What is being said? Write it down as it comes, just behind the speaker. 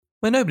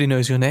Where Nobody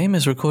Knows Your Name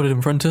is recorded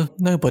in front of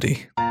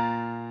nobody.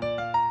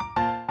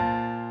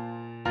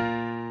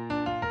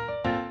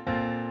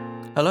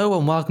 Hello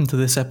and welcome to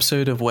this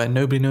episode of Where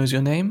Nobody Knows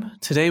Your Name.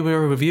 Today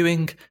we're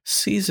reviewing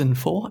Season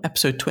 4,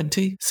 Episode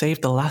 20,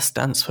 Save the Last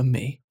Dance for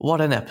Me.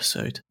 What an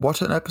episode.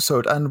 What an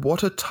episode, and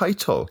what a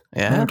title.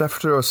 Yeah. Named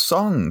after a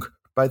song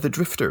by the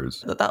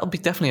Drifters. That'll be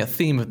definitely a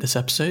theme of this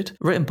episode.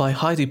 Written by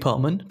Heidi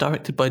Perlman,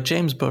 directed by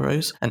James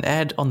Burrows, and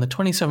aired on the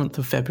 27th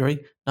of February,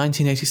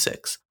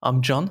 1986.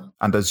 I'm John.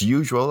 And as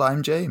usual,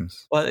 I'm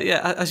James. Well,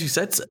 yeah, as you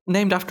said, it's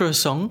named after a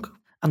song.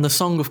 And the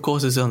song, of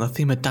course, is on the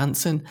theme of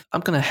dancing.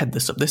 I'm going to head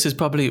this up. This is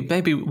probably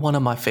maybe one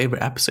of my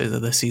favourite episodes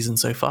of the season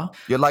so far.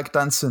 You like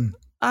dancing?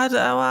 I've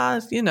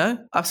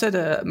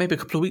said maybe a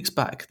couple of weeks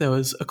back, there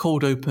was a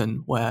cold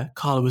open where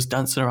Carla was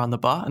dancing around the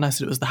bar, and I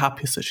said it was the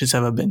happiest that she's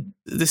ever been.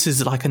 This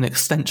is like an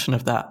extension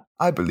of that.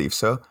 I believe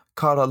so.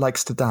 Carla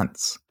likes to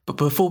dance. But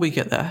before we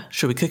get there,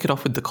 should we kick it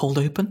off with the cold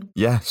open?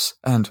 Yes,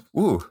 and,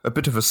 a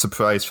bit of a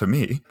surprise for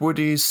me.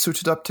 Woody's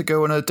suited up to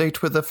go on a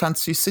date with a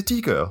fancy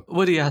city girl.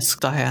 Woody asks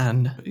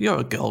Diane,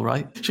 "You're a girl,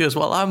 right?" She goes,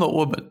 "Well, I'm a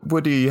woman."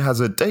 Woody has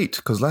a date,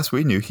 because last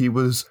we knew he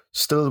was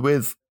still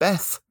with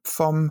Beth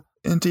from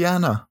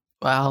Indiana.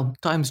 Well,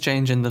 times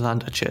change in the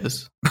land of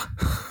cheers.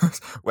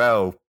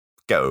 Well,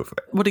 go over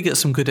it. Woody gets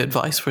some good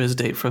advice for his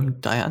date from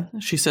Diane.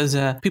 She says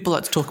people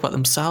like to talk about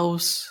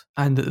themselves,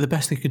 and the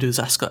best thing you can do is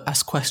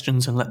ask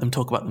questions and let them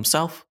talk about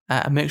themselves,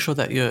 and make sure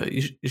that you're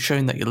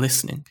showing that you're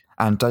listening.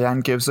 And Diane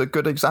gives a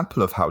good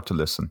example of how to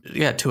listen.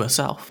 Yeah, to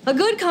herself. A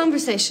good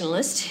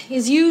conversationalist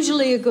is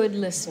usually a good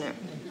listener.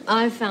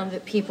 I've found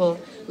that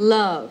people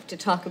love to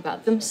talk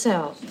about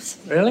themselves.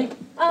 Really?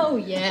 Oh,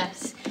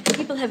 yes.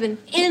 People have an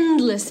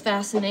endless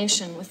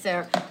fascination with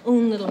their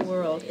own little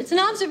world. It's an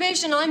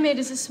observation I made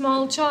as a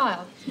small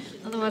child,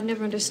 although I've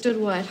never understood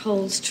why it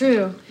holds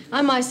true.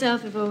 I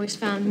myself have always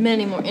found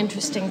many more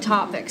interesting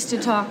topics to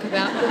talk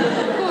about.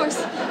 Of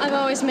course, I've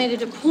always made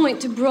it a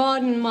point to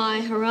broaden my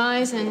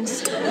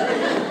horizons.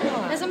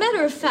 As a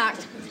matter of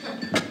fact,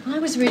 I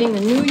was reading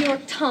the New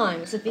York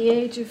Times at the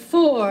age of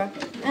 4,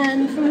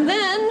 and from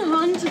then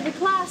on to the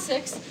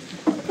classics.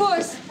 Of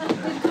course,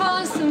 it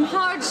caused some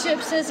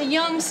hardships as a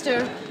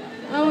youngster,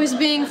 always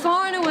being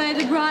far and away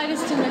the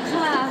brightest in the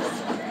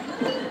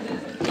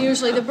class.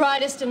 Usually the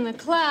brightest in the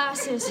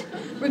class is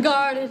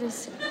regarded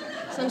as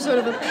some sort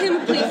of a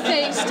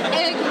pimply-faced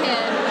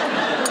egghead.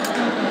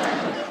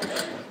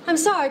 I'm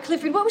sorry,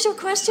 Clifford, what was your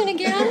question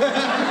again?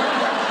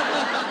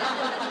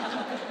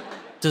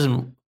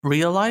 Doesn't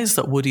realise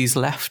that Woody's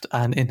left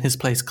and in his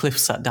place Cliff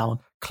sat down.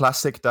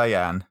 Classic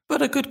Diane.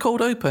 But a good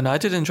cold open, I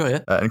did enjoy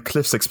it. And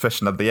Cliff's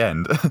expression at the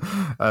end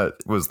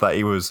was that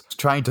he was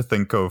trying to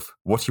think of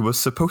what he was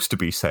supposed to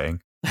be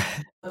saying.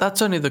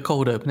 That's only the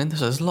cold opening.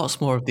 There's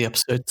lots more of the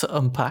episode to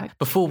unpack.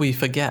 Before we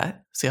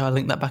forget, see how I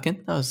linked that back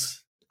in?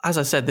 As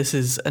I said, this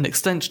is an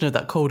extension of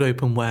that cold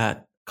open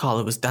where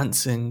Carla was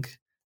dancing.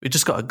 We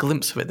just got a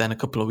glimpse of it then a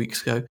couple of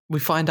weeks ago. We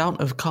find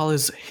out of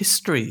Carla's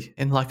history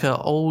in like an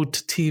old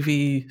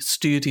TV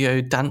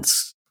studio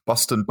dance.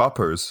 Boston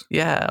Boppers.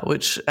 Yeah,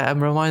 which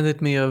reminded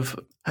me of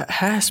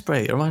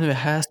Hairspray. It reminded me of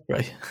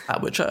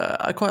Hairspray, which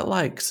I quite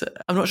liked.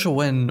 I'm not sure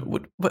when.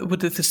 Would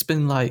this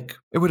been like?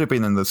 It would have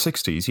been in the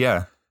 60s,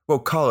 yeah. Well,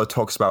 Carla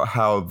talks about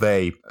how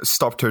they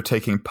stopped her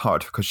taking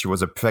part because she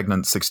was a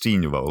pregnant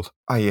 16-year-old.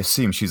 I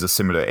assume she's a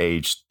similar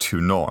age to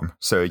Norm.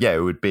 So, yeah, it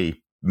would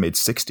be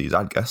mid-60s,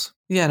 I'd guess.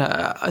 Yeah,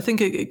 no, I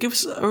think it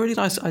gives a really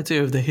nice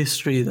idea of the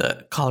history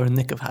that Carla and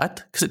Nick have had,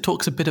 because it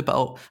talks a bit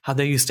about how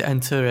they used to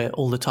enter it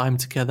all the time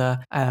together,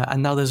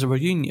 and now there's a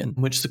reunion,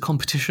 which is a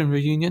competition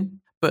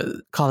reunion. But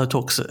Carla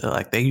talks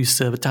like they used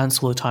to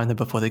dance all the time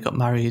before they got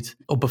married,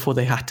 or before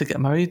they had to get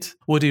married.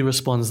 Woody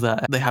responds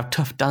that they have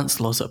tough dance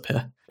laws up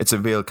here. It's a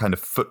real kind of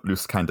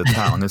footloose kind of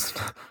town, isn't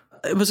it?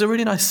 It was a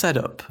really nice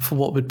setup for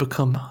what would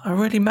become a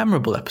really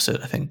memorable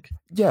episode, I think.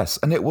 Yes,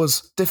 and it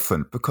was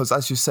different because,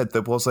 as you said,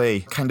 there was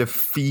a kind of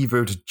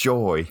fevered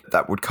joy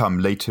that would come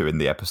later in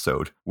the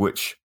episode,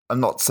 which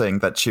I'm not saying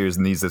that Cheers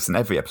needs this in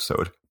every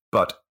episode,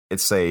 but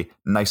it's a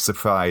nice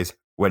surprise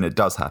when it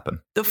does happen.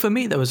 For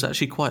me, there was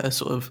actually quite a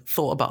sort of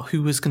thought about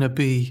who was going to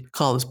be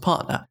Carla's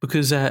partner,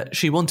 because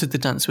she wanted to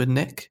dance with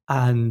Nick,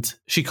 and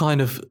she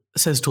kind of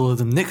says to all of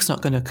them, Nick's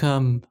not going to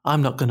come,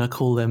 I'm not going to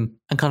call him,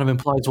 and kind of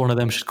implies one of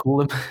them should call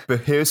him.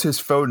 But here's his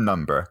phone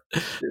number.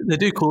 They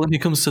do call him. He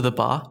comes to the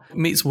bar,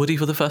 meets Woody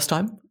for the first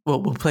time.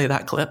 Well, we'll play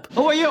that clip.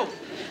 Who are you?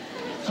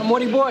 I'm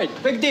Woody Boyd.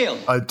 Big deal.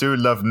 I do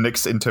love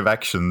Nick's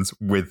interactions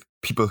with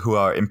people who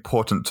are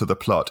important to the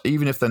plot,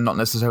 even if they're not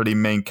necessarily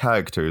main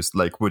characters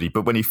like Woody.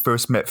 But when he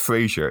first met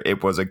Frasier,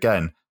 it was,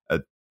 again,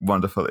 a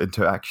wonderful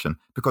interaction.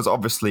 Because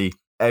obviously,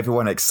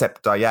 everyone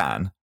except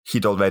Diane,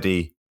 he'd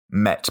already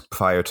met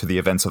prior to the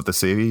events of the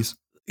series.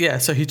 Yeah,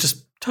 so he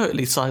just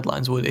totally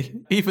sidelines Woody,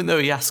 even though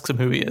he asks him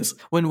who he is.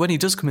 When he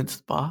does come into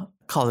the bar,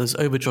 Carla's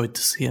overjoyed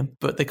to see him,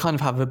 but they kind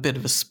of have a bit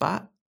of a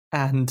spat.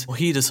 And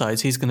he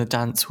decides he's going to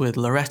dance with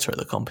Loretta at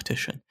the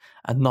competition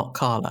and not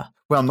Carla.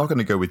 Well, I'm not going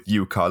to go with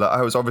you, Carla.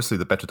 I was obviously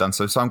the better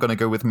dancer, so I'm going to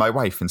go with my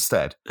wife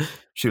instead.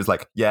 She was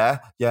like, yeah,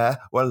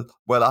 well,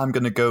 I'm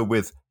going to go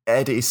with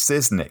Eddie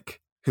Siznik,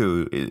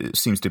 who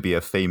seems to be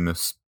a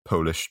famous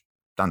Polish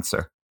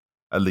dancer,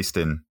 at least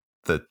in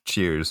the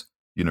Cheers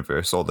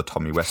universe or the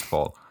Tommy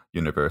Westphal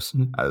universe,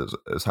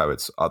 as how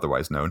it's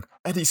otherwise known.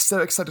 Eddie's so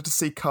excited to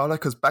see Carla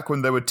because back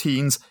when they were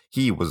teens,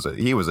 he was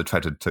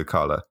attracted to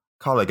Carla.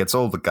 Carla gets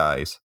all the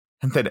guys.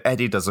 And then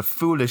Eddie does a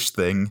foolish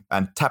thing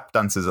and tap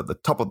dances at the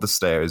top of the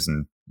stairs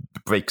and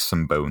breaks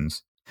some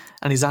bones.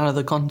 And he's out of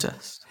the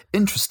contest.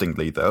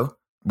 Interestingly, though,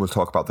 we'll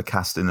talk about the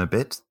cast in a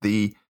bit.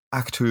 The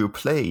actor who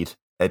played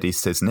Eddie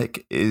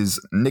Siznik is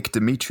Nick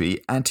Dimitri,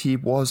 and he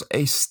was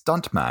a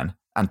stuntman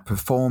and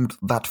performed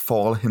that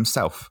fall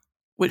himself.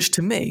 Which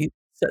to me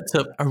sets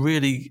up a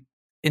really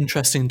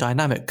interesting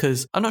dynamic,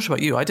 because I'm not sure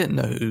about you, I didn't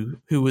know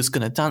who was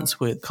going to dance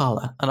with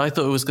Carla, and I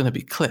thought it was going to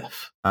be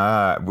Cliff.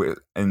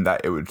 In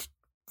that it would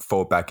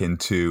fall back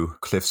into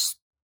Cliff's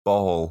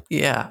ball.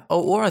 Yeah,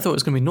 or I thought it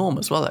was going to be Norm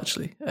as well,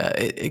 actually.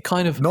 It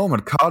kind of... Norm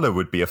and Carla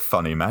would be a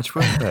funny match,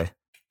 wouldn't they?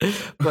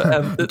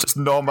 But just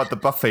Norm at the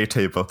buffet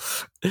table.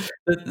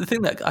 The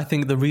thing that I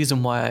think the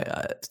reason why,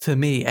 to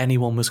me,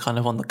 anyone was kind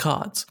of on the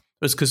cards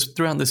was because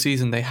throughout the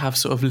season they have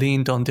sort of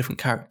leaned on different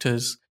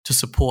characters to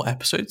support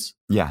episodes.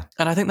 Yeah.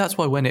 And I think that's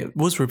why when it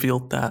was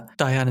revealed that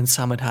Diane and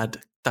Sam had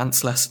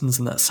dance lessons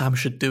and that Sam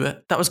should do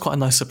it, that was quite a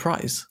nice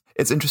surprise.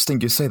 It's interesting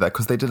you say that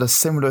because they did a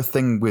similar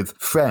thing with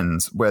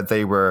Friends where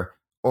they were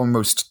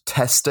almost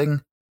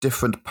testing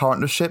different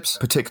partnerships,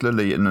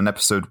 particularly in an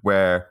episode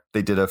where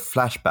they did a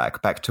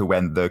flashback back to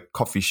when the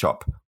coffee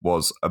shop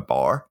was a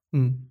bar.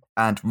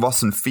 And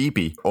Ross and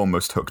Phoebe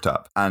almost hooked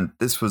up. And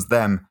this was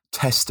them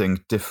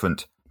testing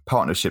different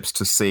partnerships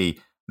to see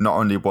not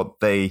only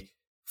what they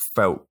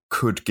felt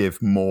could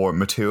give more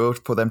material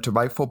for them to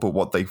write for, but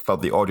what they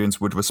felt the audience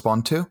would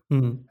respond to.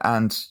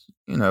 And,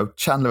 you know,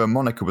 Chandler and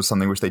Monica was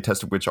something which they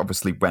tested, which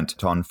obviously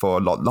went on for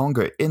a lot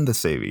longer in the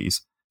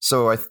series.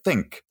 So I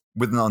think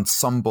with an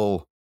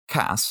ensemble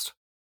cast,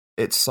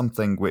 it's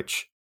something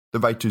which the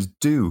writers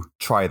do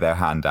try their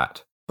hand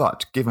at.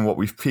 But given what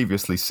we've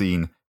previously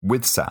seen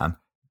with Sam,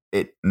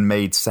 it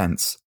made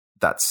sense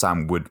that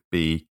Sam would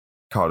be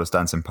Carla's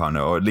dancing partner,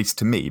 or at least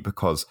to me,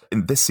 because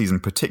in this season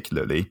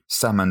particularly,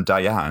 Sam and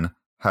Diane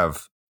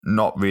have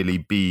not really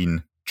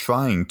been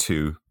trying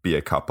to be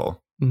a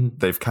couple.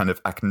 They've kind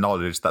of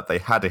acknowledged that they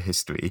had a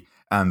history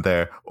and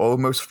they're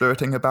almost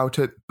flirting about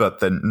it, but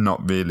they're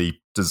not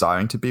really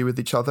desiring to be with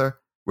each other.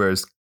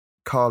 Whereas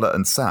Carla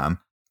and Sam,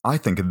 I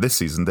think in this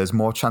season there's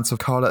more chance of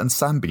Carla and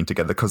Sam being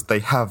together because they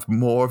have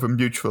more of a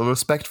mutual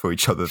respect for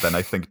each other than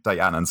I think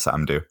Diane and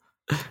Sam do.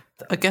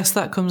 I guess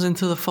that comes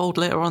into the fold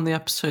later on in the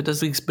episode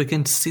as we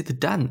begin to see the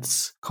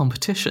dance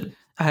competition.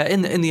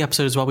 In the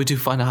episode as well, we do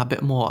find out a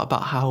bit more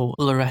about how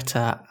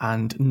Loretta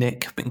and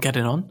Nick have been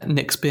getting on.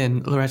 Nick's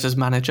been Loretta's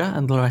manager,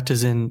 and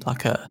Loretta's in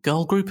like a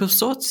girl group of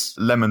sorts.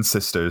 Lemon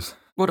Sisters.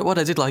 What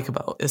I did like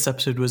about this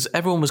episode was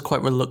everyone was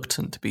quite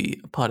reluctant to be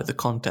a part of the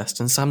contest,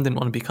 and Sam didn't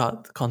want to be part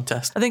of the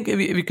contest. I think if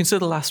you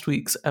consider last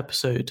week's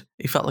episode,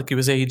 he felt like he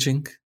was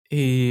aging.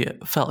 He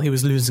felt he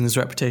was losing his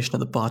reputation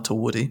at the bar to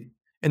Woody.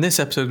 In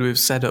this episode, we've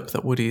set up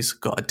that Woody's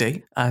got a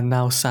date, and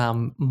now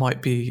Sam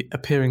might be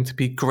appearing to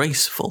be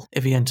graceful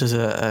if he enters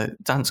a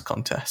dance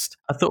contest.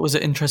 I thought it was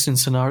an interesting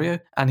scenario,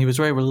 and he was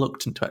very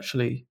reluctant to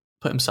actually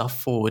put himself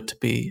forward to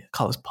be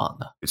Carla's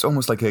partner. It's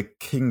almost like a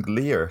King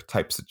Lear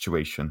type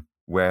situation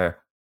where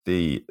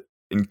the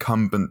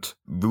incumbent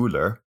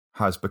ruler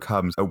has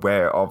become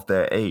aware of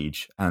their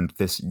age, and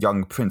this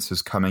young prince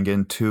is coming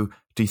in to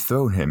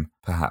dethrone him,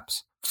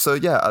 perhaps. So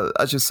yeah,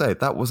 as you say,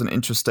 that was an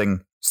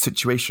interesting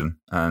situation,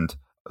 and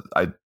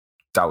I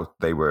doubt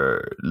they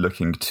were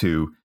looking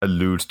to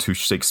allude to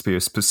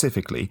Shakespeare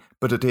specifically,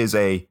 but it is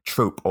a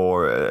trope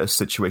or a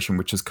situation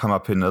which has come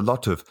up in a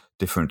lot of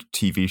different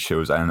TV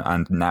shows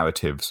and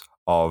narratives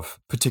of,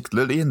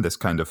 particularly in this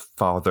kind of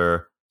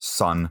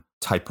father-son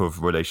type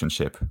of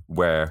relationship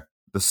where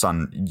the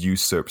son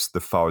usurps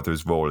the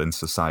father's role in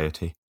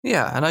society.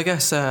 Yeah, and I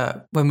guess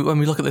when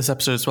we look at this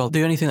episode as well,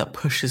 the only thing that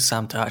pushes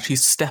Sam to actually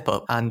step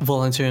up and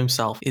volunteer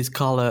himself is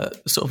Carla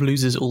sort of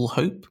loses all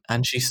hope,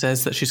 and she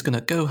says that she's going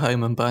to go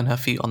home and burn her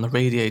feet on the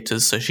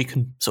radiators so she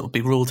can sort of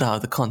be ruled out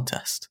of the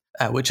contest,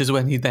 which is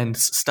when he then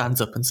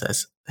stands up and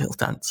says he'll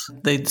dance.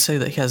 They'd say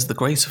that he has the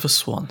grace of a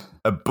swan.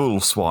 A bull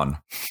swan.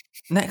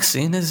 Next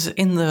scene is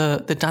in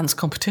the dance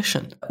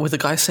competition with a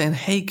guy saying,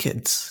 "Hey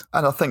kids."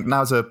 And I think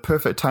now's a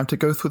perfect time to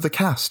go through the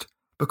cast,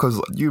 because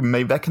you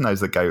may recognize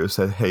the guy who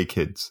said, "Hey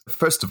kids."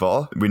 First of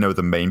all, we know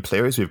the main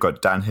players. We've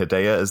got Dan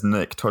Hedaya as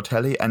Nick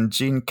Tortelli and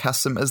Jean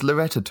Kassem as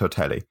Loretta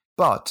Tortelli.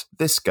 But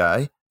this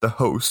guy, the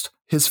host,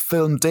 his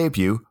film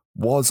debut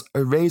was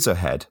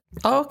Eraserhead.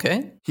 Oh,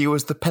 okay. He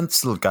was the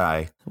pencil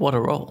guy. What a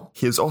role.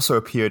 He has also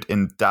appeared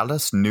in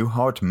Dallas,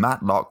 Newhart,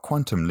 Matlock,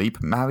 Quantum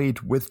Leap,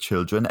 Married with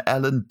Children,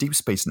 Ellen, Deep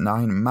Space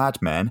Nine, Mad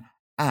Men,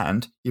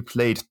 and he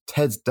played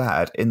Ted's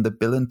dad in the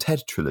Bill and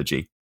Ted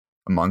trilogy,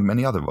 among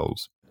many other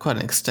roles. Quite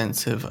an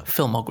extensive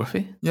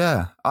filmography.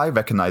 Yeah, I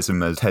recognise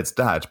him as Ted's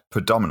dad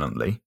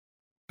predominantly,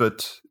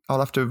 but I'll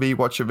have to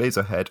rewatch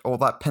Eraserhead or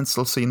that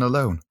pencil scene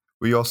alone.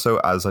 We also,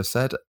 as I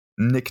said,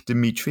 Nick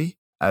Dimitri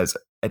as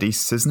Eddie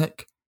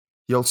Siznik.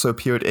 He also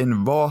appeared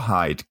in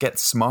Rawhide, Get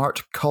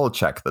Smart,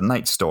 Kolchak, The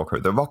Night Stalker,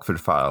 The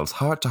Rockford Files,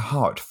 Heart to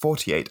Heart,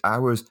 48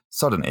 Hours,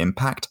 Sudden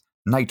Impact,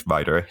 Knight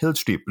Rider, Hill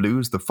Street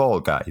Blues, The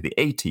Fall Guy, The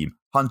A-Team,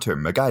 Hunter,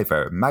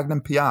 MacGyver,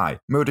 Magnum P.I.,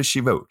 Murder,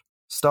 She Wrote,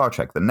 Star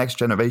Trek, The Next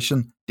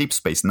Generation, Deep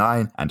Space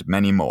Nine, and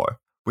many more.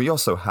 We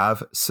also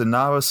have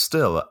Sonara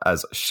Still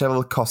as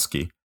Cheryl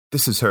Kosky.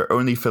 This is her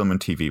only film and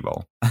TV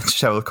role, and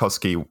Cheryl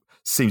Kosky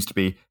seems to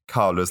be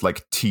Carla's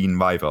teen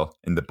rival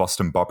in the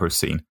Boston Bopper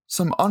scene.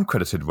 Some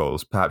uncredited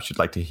roles perhaps you'd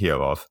like to hear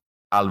of.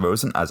 Al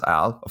Rosen as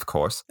Al, of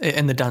course.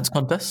 In the dance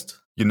contest?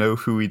 You know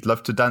who we'd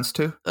love to dance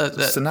to?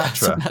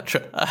 Sinatra.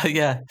 Sinatra,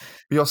 yeah.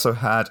 We also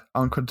had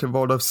uncredited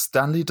role of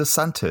Stanley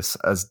DeSantis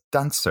as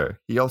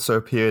Dancer. He also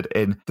appeared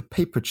in The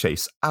Paper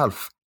Chase,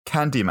 Alf,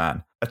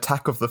 Candyman,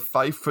 Attack of the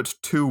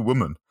 5'2"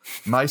 Woman,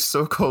 My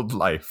So-Called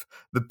Life,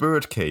 The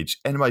Birdcage,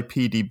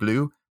 NYPD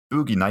Blue,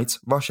 Boogie Nights,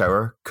 Rush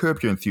Hour,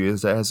 Curb Your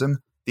Enthusiasm,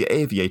 The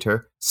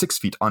Aviator, 6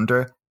 Feet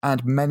Under,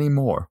 and many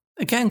more.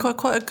 Again,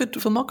 quite a good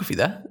filmography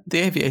there. The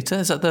Aviator,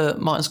 is that the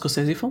Martin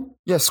Scorsese film?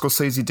 Yes,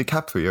 Scorsese,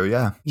 DiCaprio,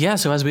 yeah. Yeah,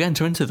 so as we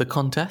enter into the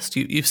contest,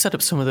 you've set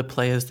up some of the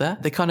players there.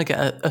 They kind of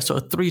get a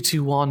sort of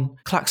 3-2-1.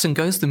 Klaxon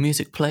goes, the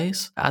music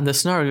plays, and the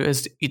scenario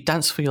is you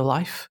dance for your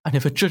life, and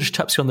if a judge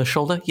taps you on the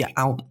shoulder, you're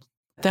out.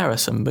 There are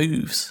some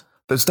moves.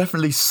 There's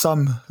definitely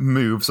some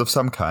moves of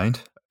some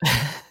kind.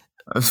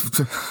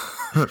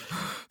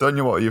 Don't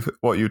know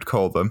what you'd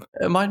call them.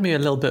 It reminded me a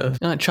little bit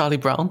of Charlie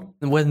Brown,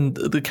 when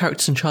the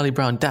characters in Charlie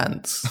Brown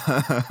dance.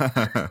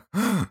 It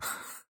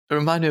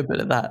reminded me a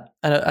bit of that.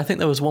 And I think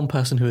there was one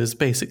person who was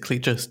basically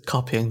just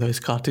copying those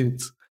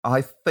cartoons.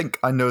 I think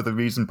I know the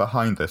reason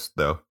behind this,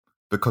 though.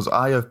 Because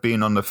I have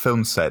been on a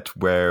film set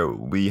where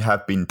we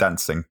have been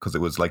dancing, because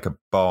it was like a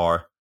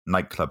bar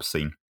nightclub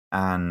scene.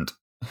 And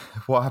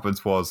what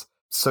happens was,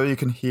 so you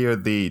can hear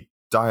the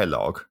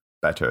dialogue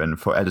better, and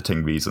for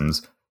editing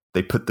reasons,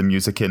 they put the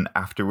music in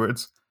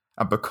afterwards.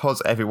 And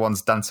because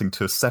everyone's dancing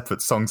to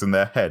separate songs in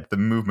their head, the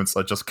movements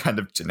are just kind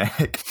of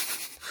generic.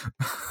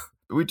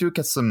 We do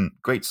get some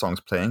great songs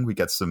playing. We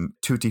get some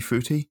Tutti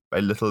Frutti by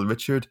Little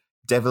Richard,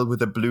 Devil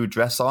with a Blue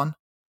Dress On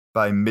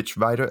by Mitch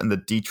Ryder and the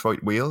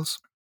Detroit Wheels.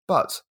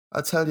 But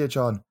I tell you,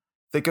 John,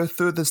 they go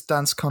through this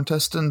dance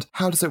contest, and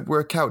how does it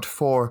work out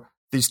for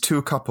these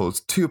two couples,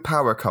 two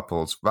power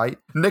couples, right?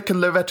 Nick and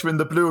Loretta in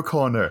the blue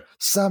corner,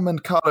 Sam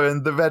and Carla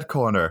in the red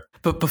corner.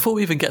 But before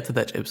we even get to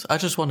that, Jibs, I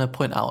just want to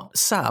point out,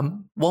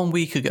 Sam, 1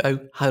 week ago,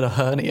 had a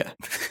hernia.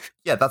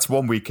 Yeah, that's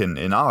 1 week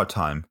in our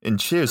time. In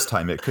Cheers'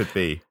 time, it could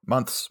be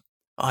months.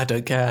 I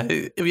don't care.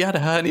 If he had a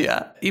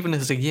hernia, even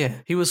as a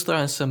year, he was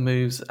throwing some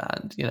moves,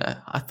 and,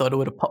 I thought it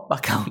would have popped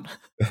back out.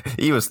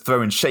 He was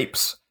throwing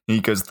shapes. He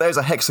goes, there's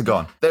a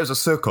hexagon, there's a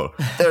circle,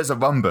 there's a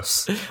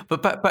rhombus.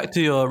 But back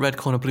to your red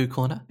corner, blue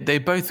corner. They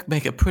both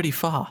make it pretty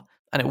far,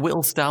 and it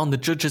whittles down. The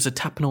judges are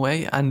tapping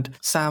away, and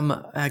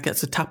Sam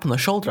gets a tap on the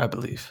shoulder, I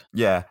believe.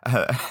 Yeah.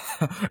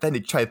 Then he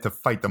tried to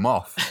fight them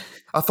off.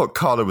 I thought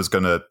Carla was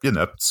going to,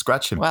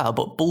 scratch him. Wow,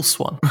 but bull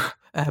swan.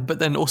 But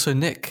then also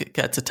Nick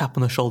gets a tap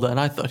on the shoulder,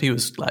 and I thought he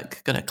was going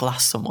to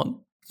glass someone.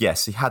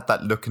 Yes, he had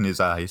that look in his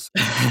eyes.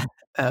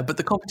 But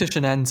the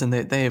competition ends, and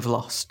they have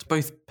lost.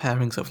 Both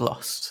pairings have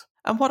lost.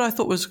 And what I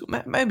thought was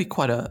maybe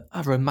quite a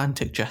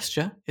romantic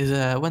gesture is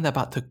when they're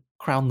about to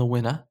crown the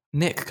winner,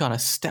 Nick kind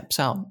of steps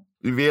out.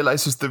 He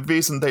realizes the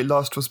reason they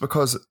lost was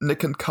because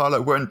Nick and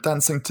Carla weren't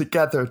dancing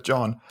together,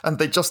 John, and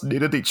they just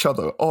needed each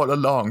other all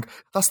along.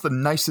 That's the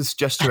nicest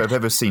gesture I've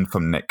ever seen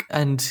from Nick.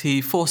 And he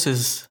he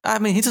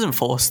doesn't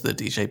force the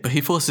DJ, but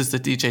he forces the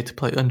DJ to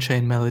play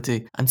Unchained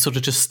Melody and sort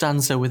of just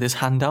stands there with his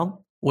hand down,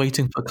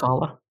 waiting for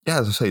Carla.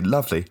 Yeah, as I say,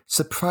 lovely.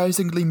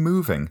 Surprisingly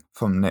moving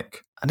from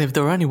Nick. And if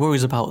there were any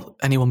worries about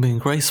anyone being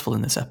graceful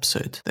in this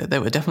episode, they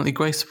were definitely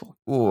graceful.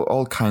 Oh,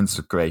 all kinds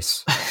of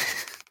grace.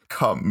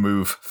 Can't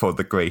move for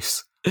the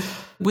grace.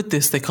 With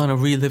this, they kind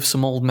of relive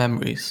some old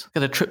memories.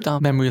 Get a trip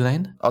down memory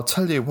lane. I'll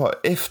tell you what,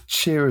 if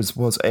Cheers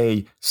was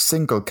a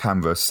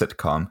single-camera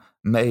sitcom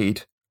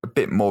made a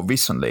bit more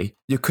recently,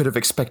 you could have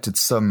expected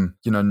some,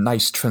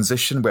 nice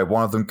transition where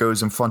one of them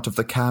goes in front of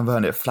the camera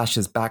and it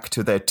flashes back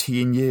to their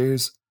teen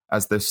years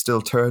as they're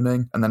still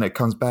turning, and then it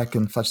comes back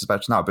and flashes back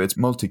to now, but it's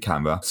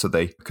multi-camera, so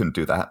they couldn't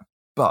do that.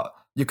 But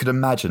you could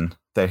imagine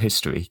their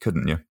history,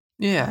 couldn't you?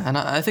 Yeah, and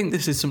I think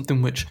this is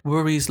something which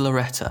worries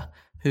Loretta,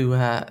 who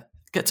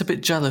gets a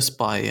bit jealous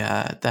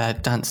by their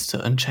dance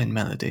to Unchained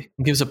Melody,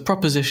 and gives a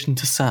proposition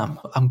to Sam.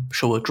 I'm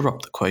sure we'll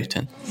drop the quote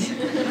in.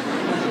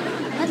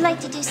 I'd like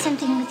to do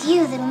something with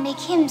you that'll make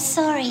him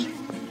sorry,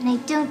 and I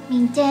don't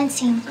mean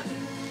dancing.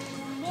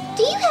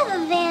 Do you have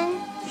a van?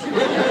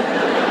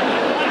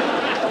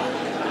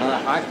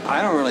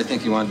 I don't really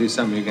think you want to do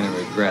something you're going to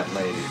regret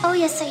later. Oh,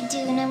 yes, I do,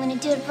 and I'm going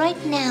to do it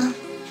right now.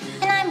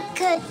 And I'm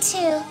good,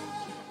 too.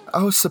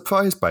 I was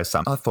surprised by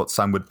Sam. I thought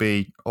Sam would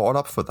be all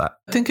up for that.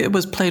 I think it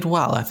was played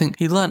well. I think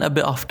he learnt a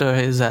bit after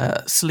his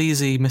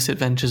sleazy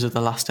misadventures of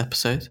the last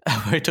episode,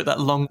 where he took that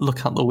long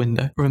look out the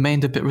window,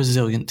 remained a bit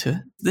resilient to it.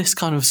 This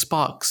kind of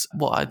sparks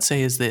what I'd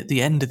say is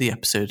the end of the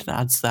episode and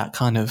adds that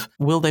kind of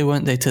will they,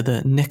 won't they to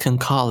the Nick and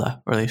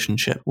Carla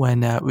relationship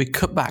when we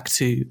cut back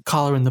to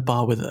Carla in the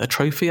bar with a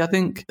trophy, I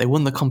think. They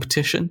won the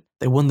competition.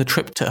 They won the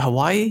trip to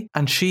Hawaii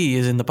and she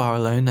is in the bar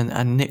alone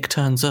and Nick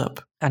turns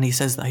up and he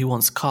says that he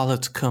wants Carla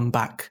to come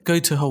back, go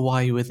to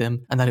Hawaii with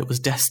him and that it was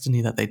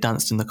destiny that they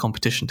danced in the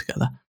competition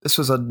together. This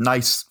was a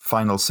nice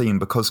final scene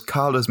because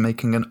Carla's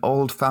making an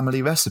old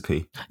family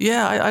recipe.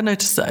 Yeah, I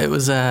noticed that it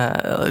was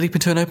a leap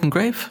into an open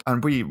grave.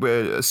 And we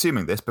were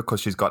assuming this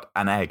because she's got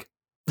an egg.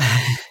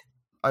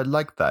 I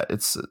like that.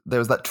 There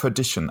was that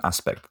tradition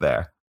aspect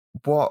there.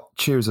 What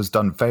Cheers has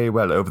done very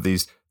well over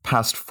these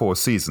past 4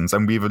 seasons,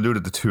 and we've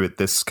alluded to it,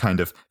 this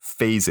kind of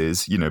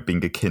phases,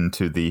 being akin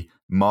to the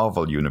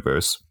Marvel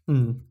universe,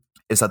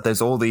 is that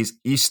there's all these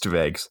Easter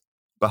eggs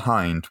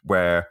behind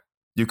where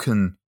you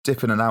can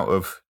dip in and out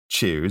of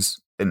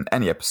Cheers in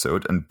any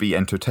episode and be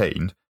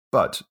entertained,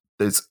 but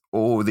there's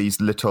all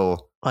these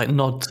little like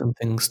nods and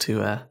things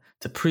to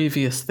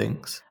previous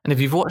things, and if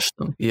you've watched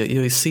them,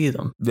 you see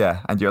them.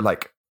 Yeah, and you're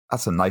like,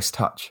 that's a nice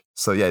touch.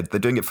 So yeah, they're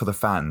doing it for the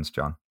fans,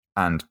 John,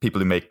 and people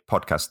who make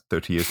podcasts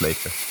 30 years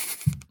later.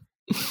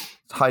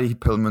 Heidi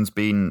Pillman's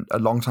been a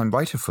long-time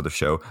writer for the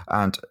show,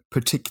 and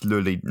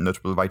particularly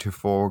notable writer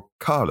for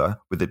Carla,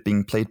 with it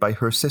being played by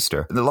her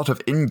sister. And a lot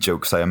of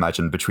in-jokes, I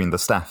imagine, between the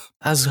staff.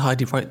 As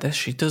Heidi wrote this,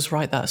 she does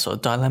write that sort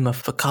of dilemma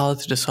for Carla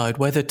to decide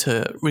whether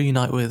to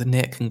reunite with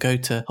Nick and go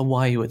to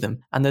Hawaii with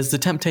him. And there's the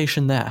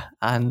temptation there,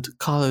 and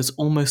Carla's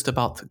almost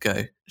about to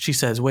go. She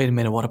says, wait a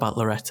minute, what about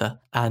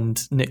Loretta?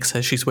 And Nick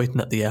says she's waiting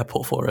at the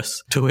airport for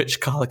us, to which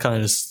Carla kind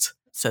of just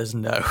says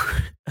no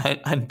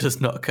and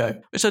does not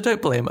go, which I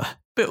don't blame her.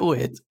 Bit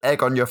weird.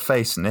 Egg on your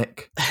face,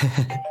 Nick.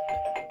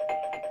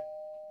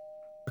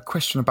 A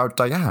question about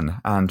Diane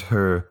and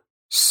her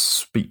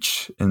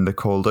speech in the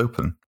cold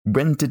open.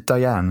 When did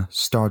Diane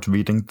start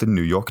reading the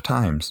New York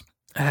Times?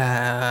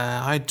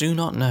 I do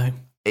not know.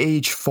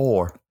 Age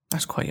 4.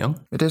 That's quite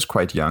young. It is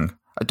quite young.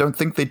 I don't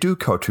think they do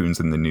cartoons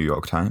in the New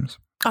York Times.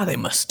 Ah, they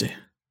must do.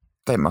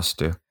 They must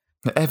do.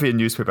 Every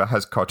newspaper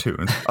has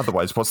cartoons.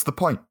 Otherwise, what's the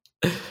point?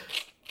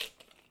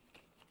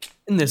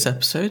 In this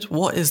episode,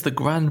 what is the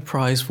grand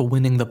prize for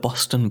winning the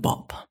Boston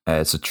Bop?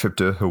 It's a trip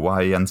to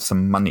Hawaii and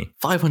some money.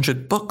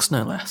 $500,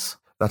 no less.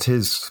 That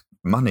is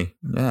money,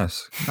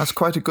 yes. That's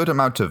quite a good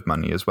amount of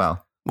money as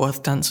well.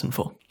 Worth dancing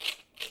for.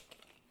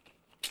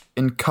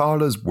 In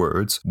Carla's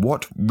words,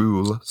 what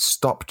rule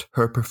stopped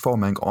her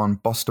performing on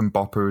Boston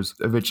Boppers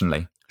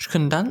originally? She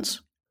couldn't dance?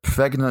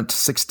 Pregnant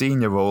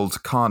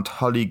 16-year-old can't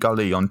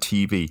hully-gully on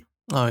TV.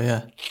 Oh,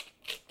 yeah.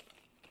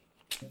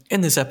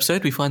 In this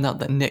episode, we find out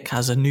that Nick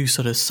has a new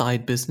sort of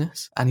side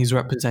business and he's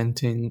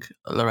representing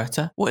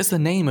Loretta. What is the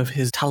name of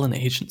his talent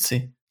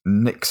agency?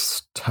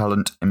 Nick's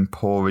Talent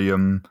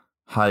Emporium,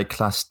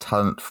 high-class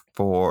talent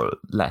for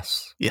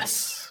less.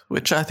 Yes,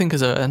 which I think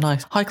is a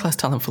nice high-class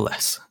talent for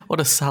less.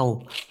 What a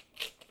sell.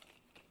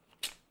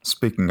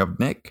 Speaking of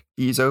Nick,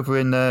 he's over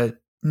in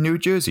New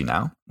Jersey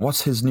now.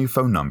 What's his new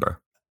phone number?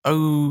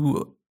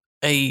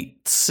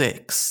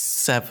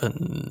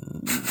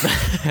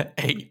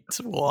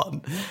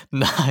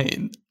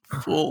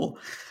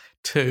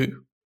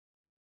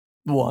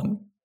 0867819421.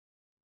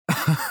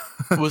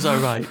 Was I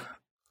right?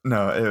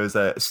 No, it was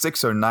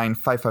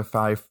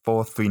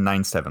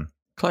 609-555-4397.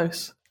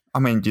 Close. I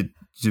mean,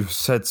 you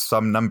said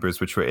some numbers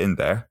which were in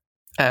there.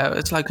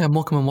 It's like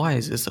Morecambe and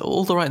Wise. It's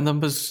all the right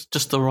numbers,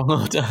 just the wrong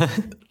order.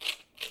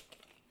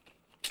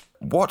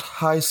 What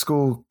high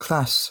school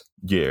class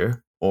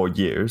year, or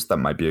years, that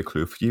might be a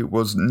clue for you,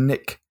 was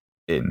Nick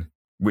in?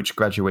 Which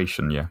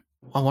graduation year?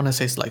 I want to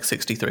say it's like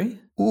 63.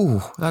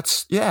 Ooh,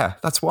 that's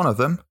one of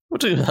them.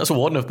 What do you mean that's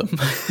one of them?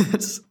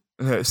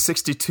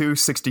 62,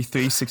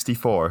 63,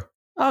 64.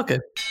 Okay.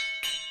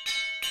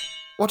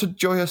 What a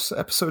joyous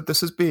episode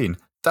this has been.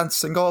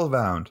 Dancing all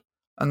round.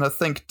 And I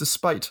think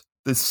despite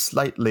the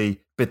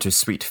slightly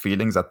bittersweet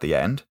feelings at the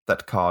end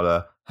that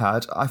Carla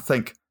had, I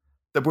think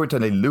there weren't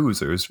any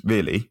losers,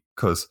 really,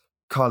 because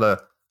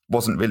Carla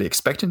wasn't really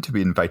expecting to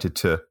be invited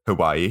to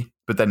Hawaii,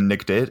 but then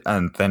Nick did,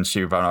 and then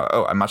she ran out,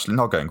 oh, I'm actually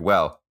not going.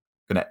 Well,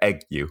 I'm going to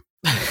egg you.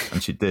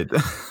 And she did.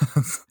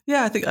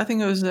 Yeah, I think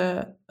it was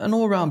an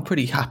all-round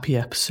pretty happy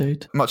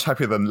episode. Much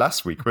happier than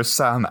last week, where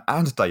Sam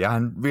and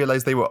Diane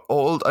realised they were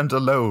old and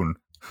alone.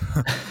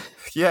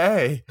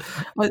 Yay!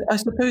 I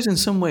suppose in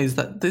some ways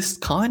that this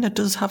kind of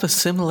does have a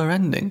similar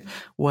ending,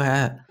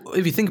 where,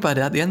 if you think about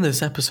it, at the end of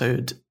this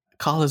episode,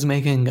 Carla's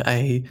making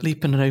a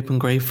leap in an open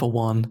grave for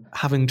one,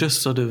 having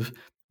just sort of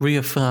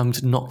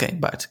reaffirmed not getting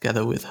back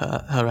together with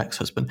her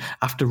ex-husband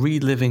after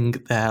reliving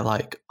their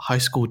high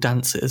school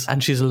dances,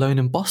 and she's alone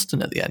in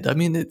Boston at the end. I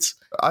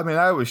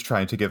I was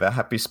trying to give a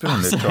happy spin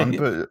on it, John,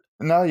 but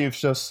now you've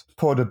just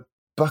poured a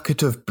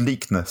bucket of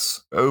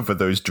bleakness over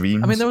those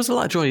dreams. There was a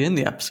lot of joy in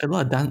the episode, a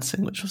lot of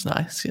dancing, which was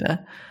nice,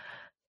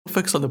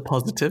 Focus on the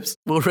positives.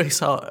 We'll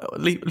race out,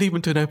 leave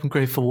into an open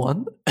grave for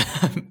one.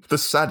 The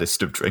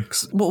saddest of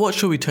drinks. What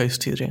should we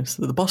toast to, James?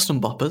 The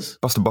Boston Boppers?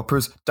 Boston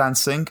Boppers,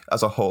 dancing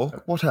as a whole.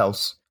 What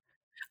else?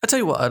 I tell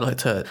you what, I'd like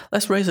to,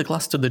 let's raise a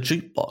glass to the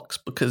jukebox,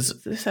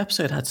 because this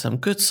episode had some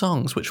good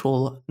songs which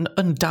will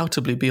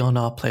undoubtedly be on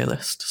our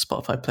playlist,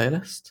 Spotify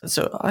playlist.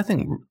 So I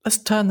think let's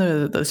turn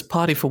this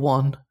party for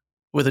one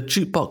with a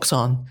jukebox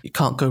on. You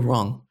can't go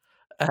wrong.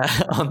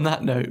 On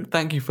that note,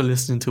 thank you for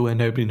listening to Where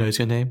Nobody Knows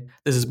Your Name.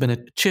 This has been a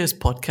Cheers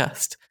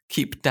podcast.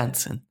 Keep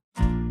dancing.